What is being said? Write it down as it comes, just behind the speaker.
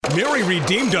Mary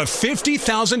redeemed a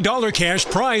 $50,000 cash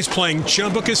prize playing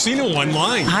Chumba Casino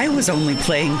online. I was only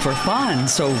playing for fun,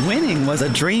 so winning was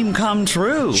a dream come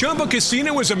true. Chumba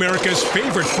Casino is America's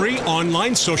favorite free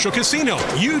online social casino.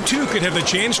 You too could have the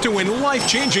chance to win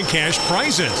life-changing cash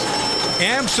prizes.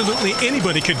 Absolutely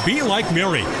anybody could be like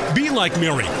Mary. Be like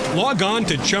Mary. Log on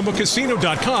to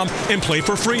ChumbaCasino.com and play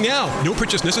for free now. No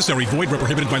purchase necessary. Void where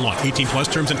prohibited by law. 18 plus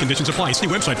terms and conditions apply. See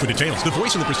website for details. The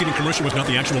voice in the preceding commercial was not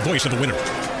the actual voice of the winner.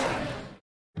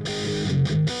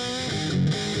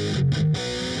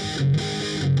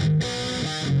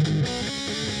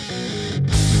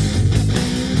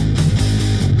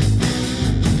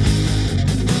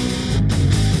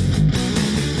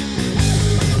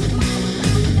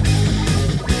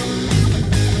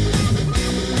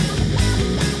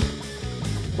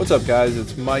 What's up, guys?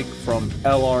 It's Mike from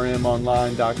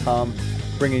LRMonline.com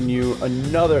bringing you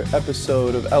another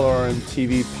episode of LRM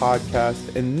TV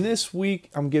Podcast. And this week,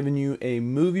 I'm giving you a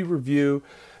movie review.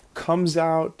 Comes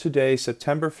out today,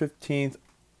 September 15th,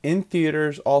 in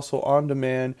theaters, also on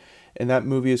demand. And that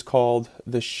movie is called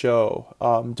The Show,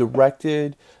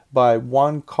 directed by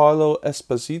Giancarlo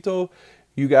Esposito.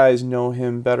 You guys know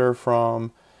him better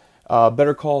from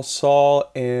Better Call Saul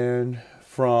and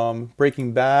from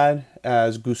Breaking Bad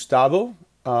as Gustavo,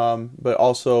 but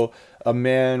also a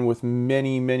man with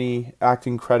many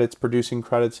acting credits, producing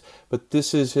credits. But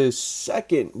this is his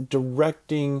second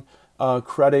directing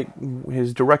credit.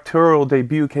 His directorial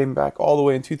debut came back all the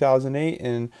way in 2008,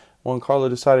 and Giancarlo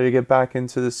decided to get back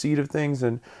into the seat of things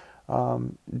and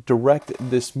direct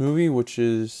this movie, which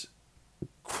is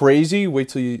crazy. Wait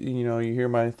till you hear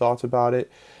my thoughts about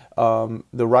it.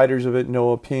 The writers of it,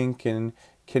 Noah Pink and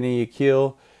Kenny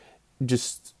Akil,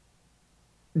 just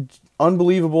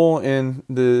unbelievable in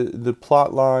the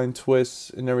plot line, twists,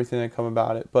 and everything that come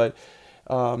about it. But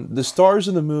the stars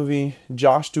of the movie,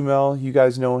 Josh Duhamel, you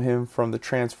guys know him from the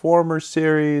Transformers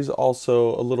series,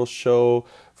 also a little show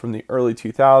from the early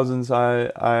 2000s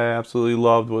I absolutely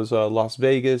loved was Las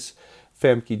Vegas.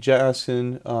 Famke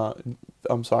Janssen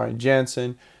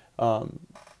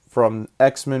from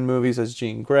X-Men movies as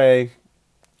Jean Grey.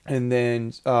 And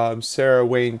then Sarah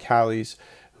Wayne Callies,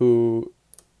 who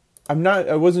I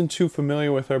wasn't too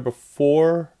familiar with her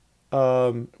before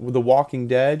with The Walking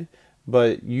Dead,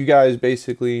 but you guys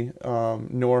basically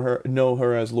know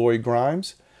her as Lori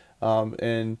Grimes,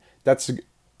 and that's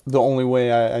the only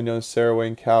way I know Sarah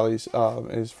Wayne Callies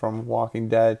is from Walking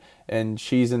Dead, and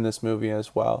she's in this movie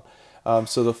as well.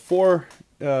 So the four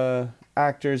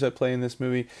actors that play in this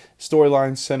movie,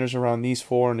 storyline centers around these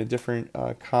four and a different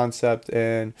concept,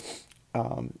 and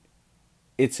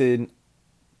it's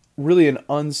really an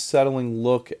unsettling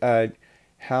look at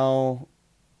how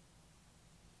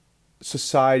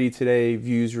society today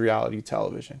views reality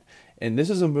television. And this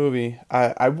is a movie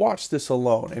I watched this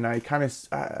alone, and I kind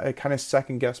of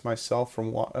second guessed myself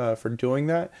for doing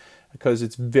that, because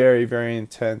it's very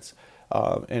intense,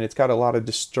 and it's got a lot of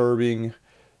disturbing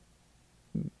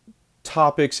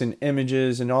topics and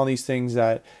images and all these things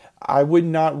that I would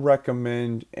not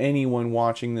recommend anyone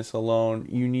watching this alone.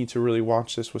 You need to really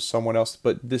watch this with someone else,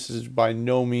 but this is by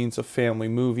no means a family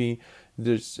movie.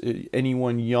 There's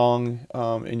anyone young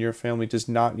in your family does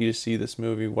not need to see this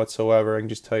movie whatsoever. I can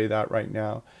just tell you that right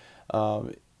now.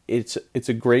 It's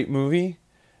a great movie,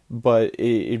 but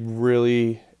it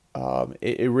really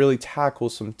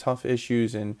tackles some tough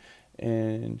issues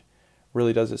and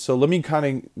really does it. So let me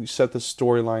kind of set the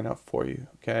storyline up for you,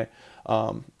 okay?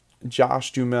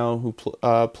 Josh Duhamel, who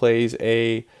plays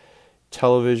a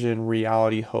television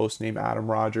reality host named Adam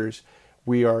Rogers.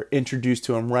 We are introduced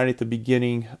to him right at the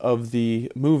beginning of the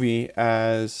movie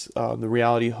as the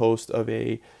reality host of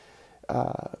a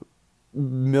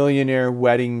millionaire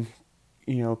wedding,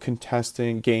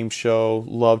 contestant game show,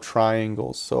 love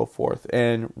triangles, so forth.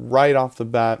 And right off the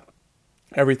bat,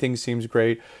 everything seems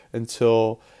great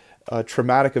until a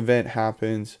traumatic event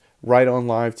happens right on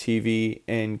live TV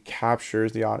and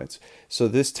captures the audience. So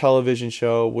this television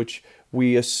show, which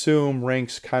we assume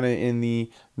ranks kind of in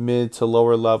the mid to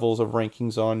lower levels of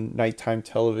rankings on nighttime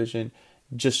television,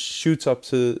 just shoots up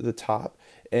to the top.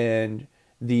 And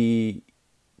the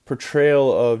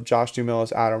portrayal of Josh Duhamel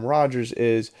as Adam Rogers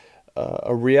is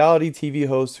a reality TV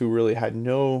host who really had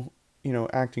no,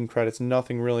 acting credits,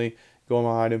 nothing really going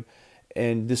behind him.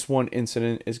 And this one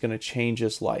incident is going to change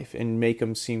his life and make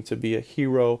him seem to be a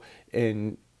hero,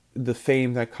 and the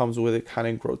fame that comes with it kind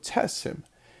of grotesques him.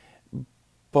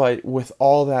 But with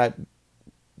all that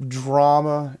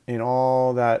drama and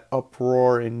all that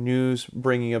uproar and news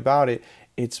bringing about it,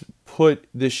 it's put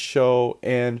this show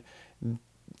and,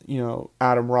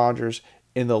 Adam Rogers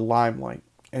in the limelight.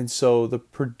 And so the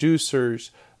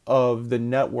producers of the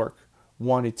network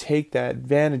want to take that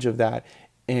advantage of that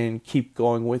and keep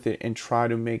going with it and try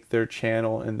to make their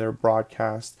channel and their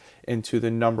broadcast into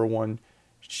the number one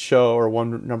show or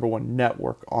number one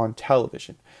network on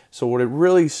television. So what it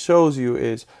really shows you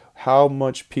is how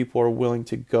much people are willing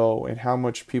to go and how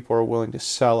much people are willing to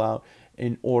sell out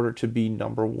in order to be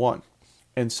number one.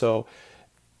 And so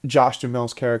Josh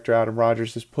Duhamel's character, Adam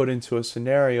Rogers, is put into a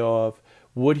scenario of,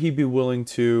 would he be willing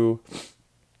to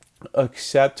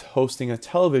accept hosting a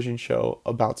television show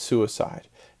about suicide?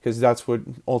 Because that's what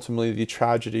ultimately the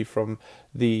tragedy from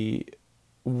the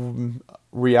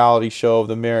reality show of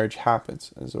The Marriage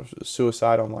happens, as a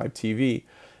suicide on live TV.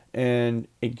 And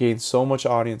it gains so much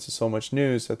audience and so much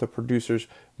news that the producers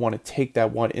want to take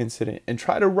that one incident and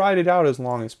try to ride it out as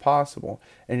long as possible.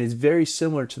 And it's very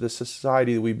similar to the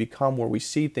society that we become, where we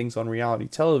see things on reality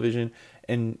television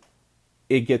and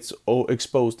it gets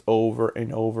exposed over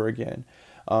and over again.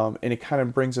 And it kind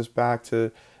of brings us back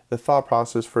to the thought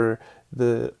process for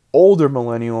the older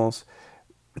millennials.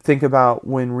 Think about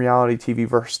when reality TV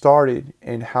first started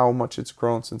and how much it's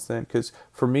grown since then. Because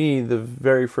for me, the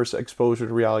very first exposure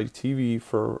to reality TV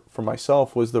for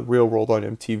myself was The Real World on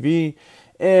MTV.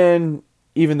 And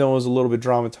even though it was a little bit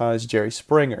dramatized, Jerry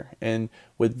Springer. And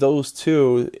with those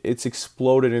two, it's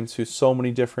exploded into so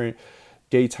many different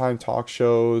daytime talk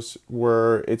shows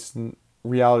where it's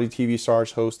reality TV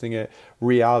stars hosting it,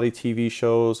 reality TV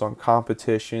shows on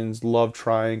competitions, love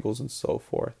triangles, and so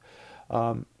forth.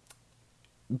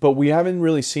 But we haven't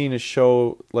really seen a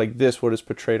show like this, what is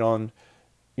portrayed on,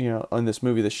 on this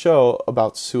movie, the show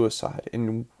about suicide.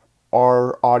 And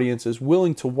our audience is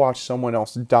willing to watch someone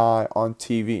else die on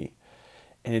TV.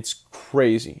 And it's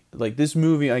crazy. Like this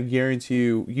movie, I guarantee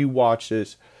you watch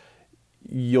this,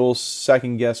 you'll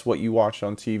second guess what you watched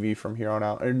on TV from here on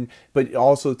out. But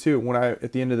also too,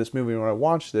 at the end of this movie, when I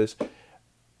watched this,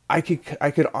 I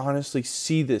could honestly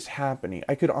see this happening.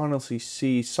 I could honestly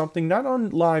see something, not on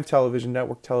live television,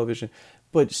 network television,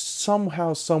 but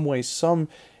somehow, some way, some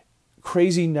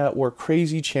crazy network,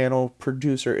 crazy channel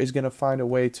producer is going to find a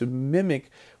way to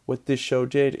mimic what this show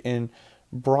did and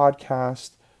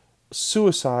broadcast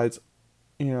suicides,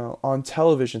 on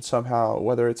television somehow,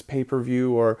 whether it's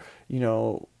pay-per-view or,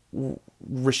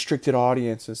 restricted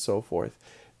audience and so forth.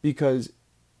 Because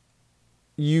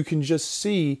you can just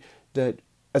see that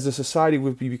as a society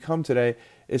we've become today,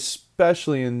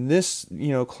 especially in this,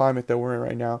 climate that we're in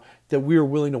right now, that we are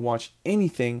willing to watch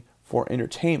anything for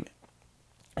entertainment.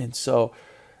 And so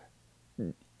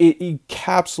it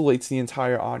encapsulates the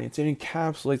entire audience. It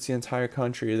encapsulates the entire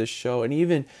country of this show. And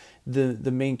even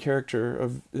the main character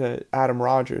of Adam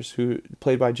Rogers, who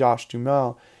played by Josh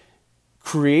Duhamel,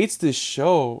 creates this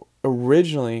show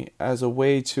originally as a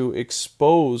way to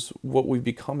expose what we've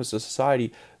become as a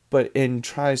society, and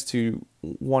tries to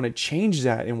want to change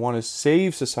that and want to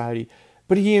save society.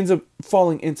 But he ends up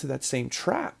falling into that same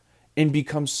trap and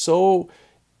becomes so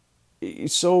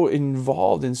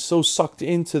involved and so sucked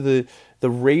into the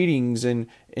ratings and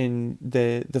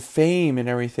the fame and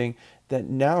everything, that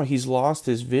now he's lost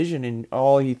his vision and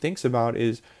all he thinks about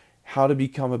is how to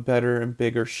become a better and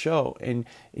bigger show. And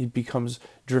it becomes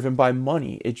driven by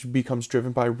money. It becomes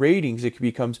driven by ratings. It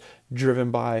becomes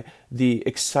driven by the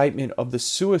excitement of the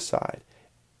suicide.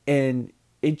 And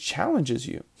it challenges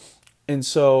you. And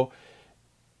so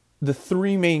the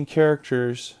three main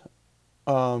characters,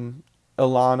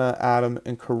 Ilana, Adam,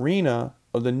 and Karina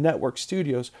of the network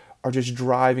studios, are just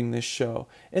driving this show.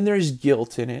 And there's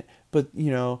guilt in it, but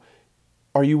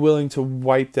are you willing to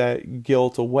wipe that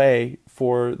guilt away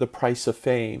for the price of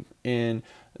fame and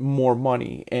more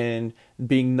money and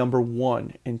being number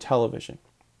one in television?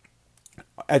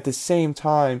 At the same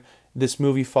time, this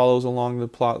movie follows along the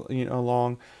plot,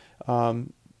 and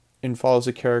follows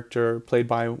a character played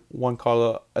by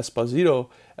Giancarlo Esposito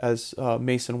as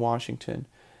Mason Washington,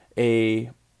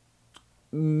 a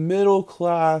middle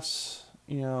class,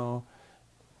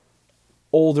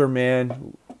 older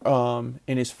man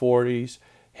in his 40s.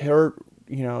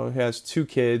 Has two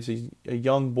kids, a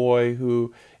young boy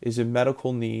who is in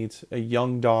medical needs, a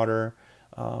young daughter,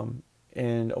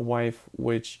 and a wife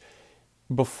which,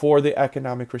 before the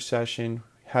economic recession,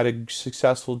 had a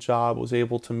successful job, was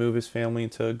able to move his family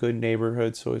into a good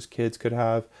neighborhood so his kids could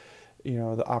have,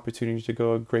 the opportunity to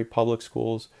go to great public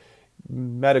schools.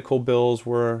 Medical bills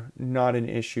were not an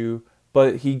issue,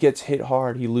 but he gets hit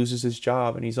hard. He loses his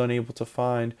job and he's unable to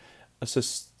find a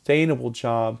sustainable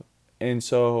job. And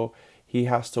so he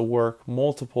has to work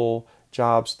multiple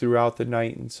jobs throughout the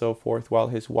night and so forth, while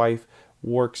his wife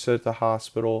works at the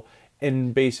hospital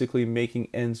and basically making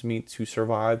ends meet to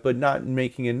survive, but not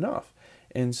making enough.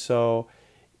 And so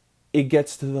it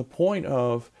gets to the point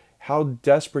of how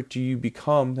desperate do you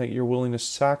become that you're willing to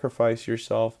sacrifice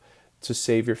yourself to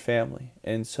save your family?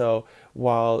 And so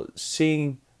while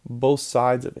seeing both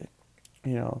sides of it,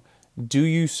 you know, do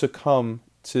you succumb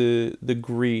to the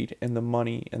greed and the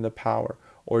money and the power,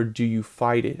 or do you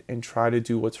fight it and try to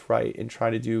do what's right and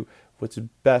try to do what's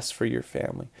best for your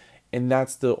family? And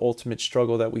that's the ultimate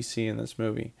struggle that we see in this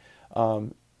movie.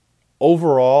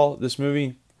 Overall, this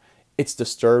movie, it's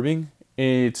disturbing.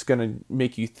 It's going to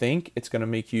make you think. It's going to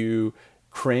make you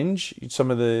cringe. Some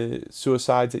of the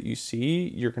suicides that you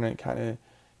see, you're going to kind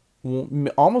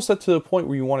of almost up to the point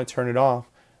where you want to turn it off,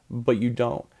 but you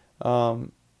don't.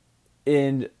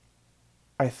 And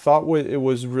I thought what it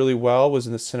was really well was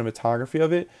in the cinematography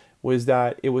of it, was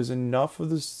that it was enough of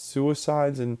the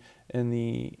suicides and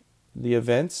the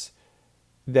events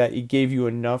that it gave you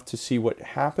enough to see what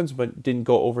happens, but didn't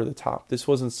go over the top. This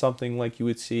wasn't something like you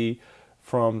would see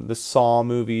from the Saw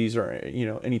movies or, you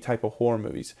know, any type of horror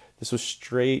movies. This was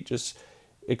straight just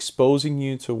exposing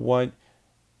you to what,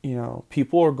 you know,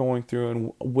 people are going through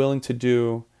and willing to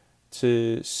do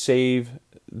to save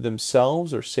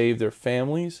themselves or save their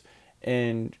families.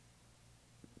 And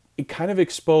it kind of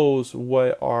exposed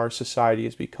what our society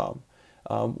has become.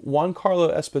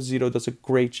 Giancarlo Esposito does a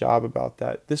great job about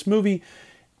that. This movie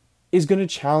is going to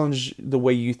challenge the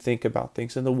way you think about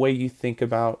things and the way you think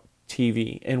about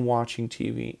TV and watching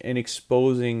TV and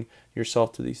exposing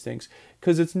yourself to these things.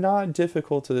 Because it's not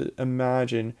difficult to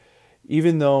imagine,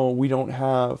 even though we don't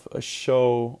have a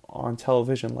show on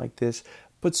television like this,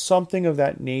 but something of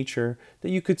that nature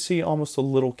that you could see almost a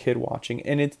little kid watching.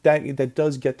 And it's that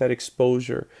does get that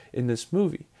exposure in this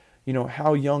movie. You know,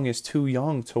 how young is too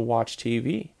young to watch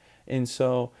TV? And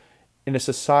so in a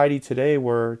society today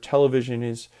where television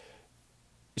is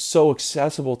so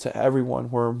accessible to everyone,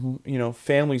 where, you know,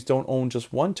 families don't own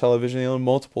just one television, they own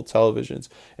multiple televisions,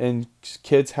 and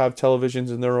kids have televisions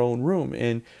in their own room.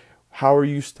 And how are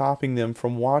you stopping them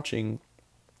from watching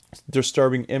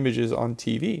disturbing images on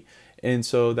TV? And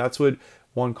so that's what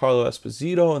Giancarlo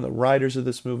Esposito and the writers of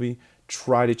this movie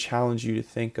try to challenge you to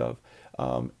think of.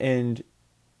 And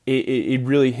it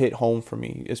really hit home for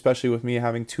me, especially with me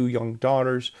having two young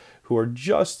daughters who are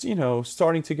just, you know,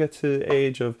 starting to get to the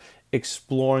age of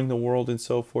exploring the world and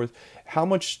so forth. How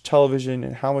much television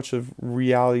and how much of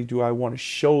reality do I want to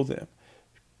show them?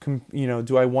 You know,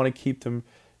 do I want to keep them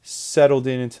settled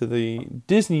into the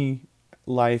Disney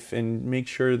life and make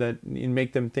sure that and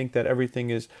make them think that everything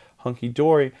is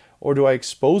hunky-dory, or do I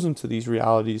expose them to these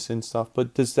realities and stuff?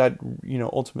 But does that, you know,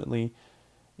 ultimately,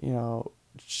 you know,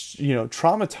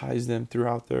 traumatize them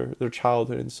throughout their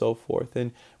childhood and so forth?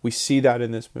 And we see that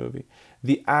in this movie.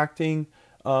 The acting,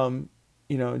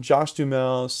 you know, Josh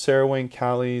Duhamel, Sarah Wayne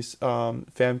Callies,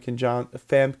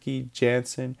 Famke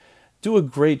Janssen do a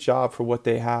great job for what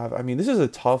they have. I mean, this is a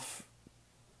tough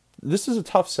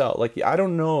sell. Like, I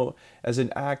don't know, as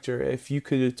an actor, if you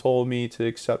could have told me to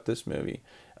accept this movie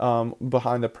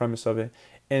behind the premise of it.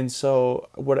 And so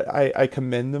what I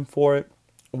commend them for it.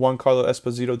 Giancarlo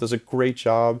Esposito does a great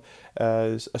job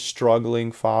as a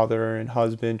struggling father and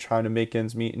husband, trying to make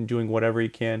ends meet and doing whatever he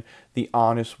can the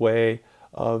honest way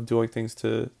of doing things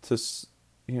to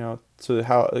you know, to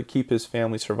how keep his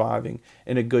family surviving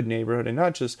in a good neighborhood and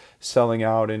not just selling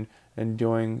out and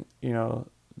doing, you know,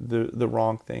 the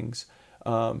wrong things.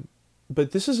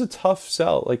 But this is a tough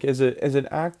sell. Like, as an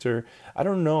actor, I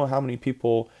don't know how many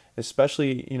people,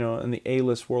 especially, you know, in the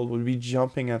A-list world, would be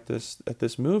jumping at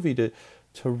this movie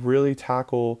to really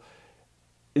tackle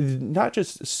not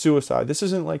just suicide. This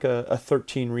isn't like a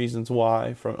 13 Reasons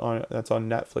Why that's on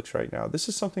Netflix right now. This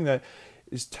is something that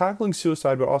is tackling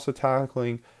suicide, but also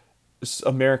tackling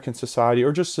American society,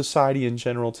 or just society in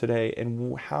general today,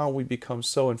 and how we become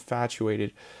so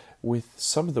infatuated with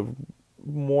some of the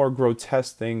more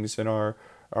grotesque things in our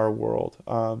world.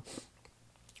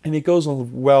 And it goes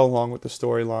well along with the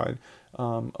storyline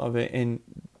of it. And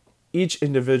each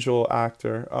individual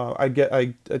actor,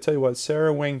 I tell you what,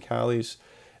 Sarah Wayne Callies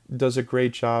does a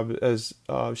great job as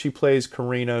she plays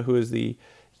Karina, who is the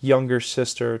younger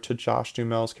sister to Josh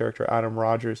Duhamel's character Adam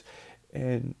Rogers,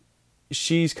 and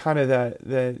she's kind of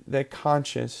that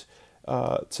conscience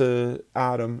to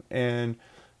Adam, and,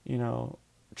 you know,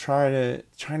 trying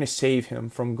to save him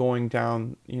from going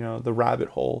down, you know, the rabbit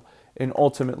hole, and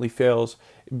ultimately fails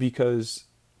because,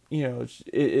 you know,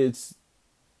 it's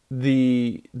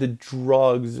the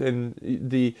drugs and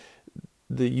the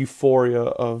euphoria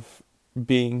of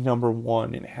being number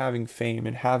one and having fame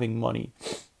and having money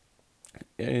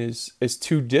is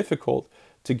too difficult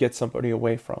to get somebody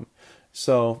away from.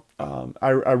 So I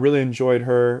really enjoyed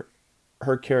her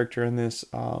character in this,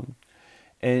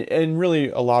 and really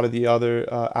a lot of the other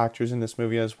actors in this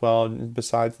movie as well,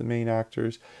 besides the main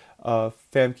actors.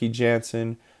 Famke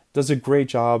Janssen does a great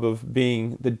job of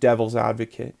being the devil's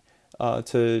advocate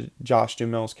to Josh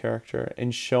Duhamel's character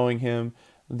and showing him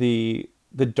the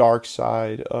dark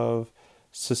side of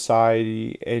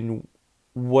society and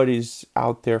what is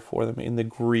out there for them, and the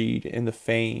greed and the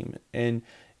fame. And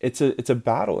it's a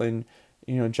battle. And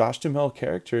Josh Duhamel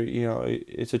character,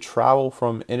 it's a travel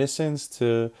from innocence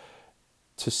to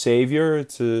savior,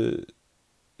 to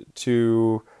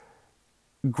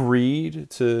greed,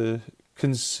 to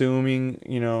consuming,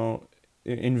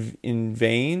 in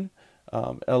vain.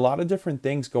 A lot of different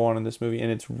things go on in this movie,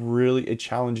 and it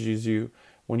challenges you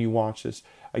when you watch this.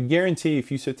 I guarantee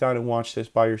if you sit down and watch this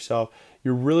by yourself,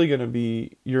 your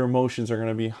emotions are going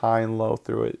to be high and low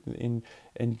through it,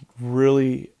 and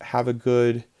really have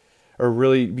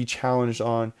really be challenged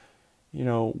on,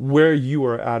 where you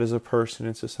are at as a person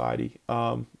in society.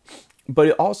 But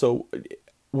it also,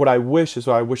 what I wish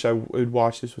I would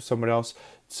watch this with someone else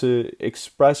to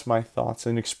express my thoughts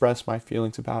and express my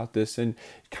feelings about this and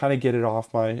kind of get it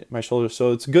off my shoulders.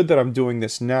 So it's good that I'm doing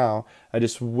this now. I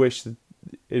just wish that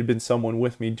it had been someone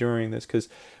with me during this, because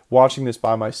watching this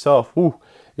by myself,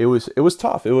 it was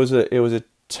tough. It was a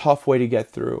tough way to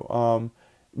get through.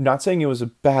 Not saying it was a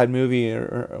bad movie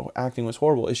or acting was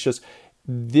horrible. It's just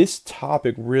this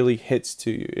topic really hits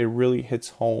to you. It really hits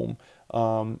home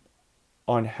on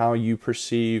how you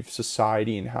perceive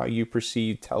society and how you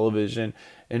perceive television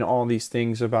and all these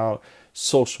things about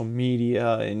social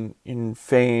media and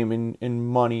fame and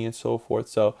money and so forth.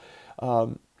 So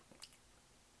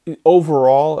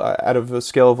overall, out of a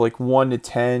scale of like 1 to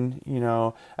 10,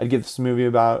 I'd give this movie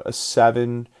about a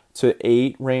 7 to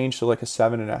 8 range, so like a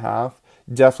 7.5.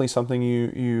 Definitely something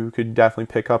you could definitely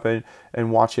pick up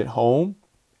and watch at home,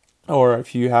 or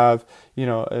if you have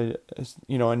a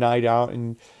night out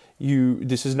and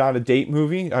this is not a date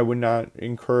movie. I would not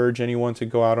encourage anyone to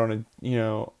go out on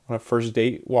a first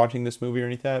date watching this movie or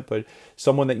anything like that, but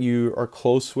someone that you are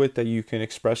close with, that you can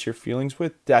express your feelings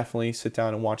with, definitely sit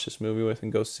down and watch this movie with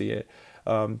and go see it.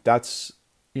 That's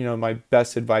my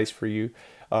best advice for you.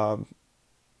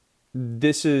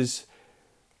 This is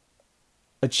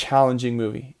a challenging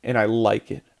movie, and I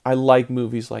like it. I like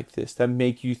movies like this that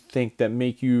make you think, that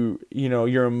make you,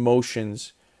 your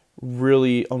emotions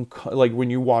really, like when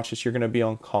you watch this, you're going to be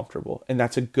uncomfortable, and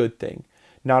that's a good thing.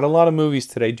 Not a lot of movies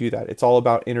today do that. It's all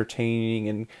about entertaining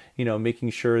and,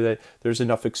 making sure that there's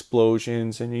enough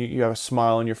explosions and you have a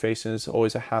smile on your face and it's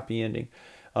always a happy ending.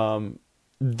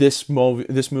 This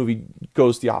movie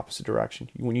goes the opposite direction.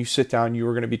 When you sit down, you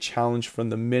are going to be challenged from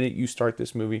the minute you start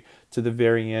this movie to the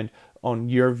very end on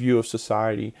your view of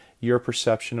society, your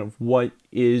perception of what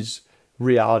is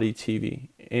reality TV,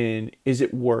 and is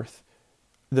it worth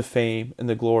the fame and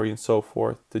the glory and so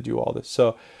forth to do all this.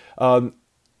 So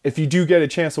if you do get a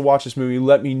chance to watch this movie,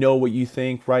 let me know what you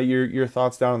think. Write your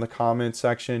thoughts down in the comment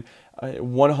section.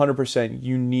 100%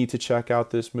 you need to check out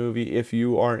this movie if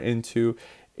you are into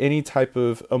any type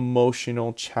of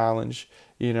emotional challenge,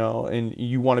 and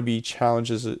you want to be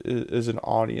challenged as an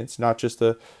audience, not just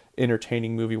a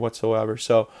entertaining movie whatsoever.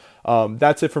 So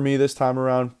that's it for me this time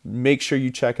around. Make sure you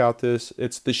check out this.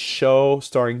 It's The Show,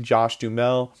 starring Josh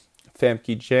Duhamel,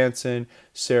 Famke Janssen,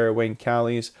 Sarah Wayne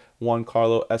Callies,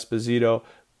 Giancarlo Esposito.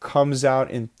 Comes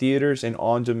out in theaters and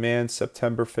on demand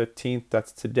September 15th.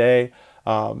 That's today.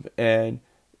 And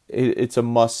it's a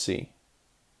must-see.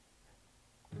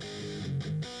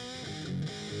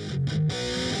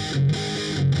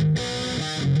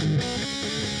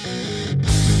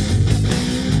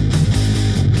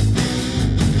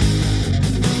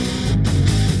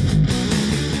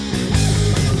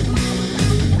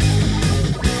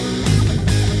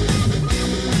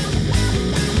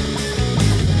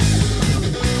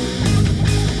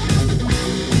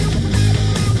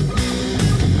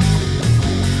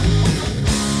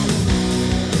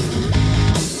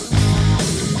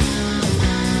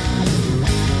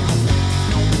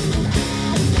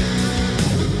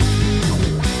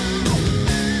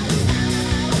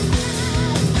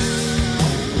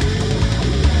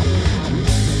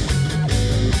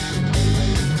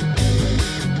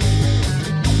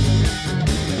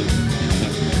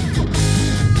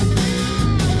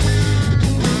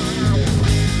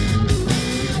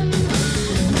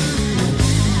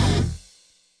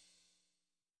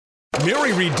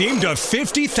 Mary redeemed a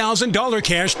 $50,000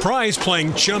 cash prize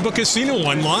playing Chumba Casino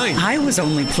online. I was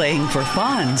only playing for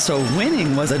fun, so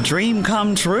winning was a dream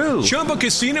come true. Chumba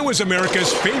Casino is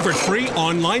America's favorite free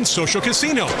online social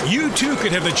casino. You too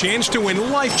could have the chance to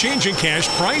win life-changing cash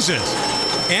prizes.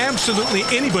 Absolutely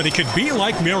anybody could be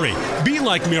like Mary. Be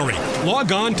like Mary.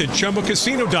 Log on to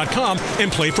ChumboCasino.com and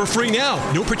play for free now.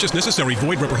 No purchase necessary.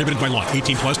 Void where prohibited by law.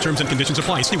 18 plus terms and conditions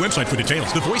apply. See website for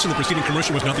details. The voice in the preceding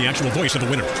commercial was not the actual voice of the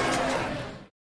winner.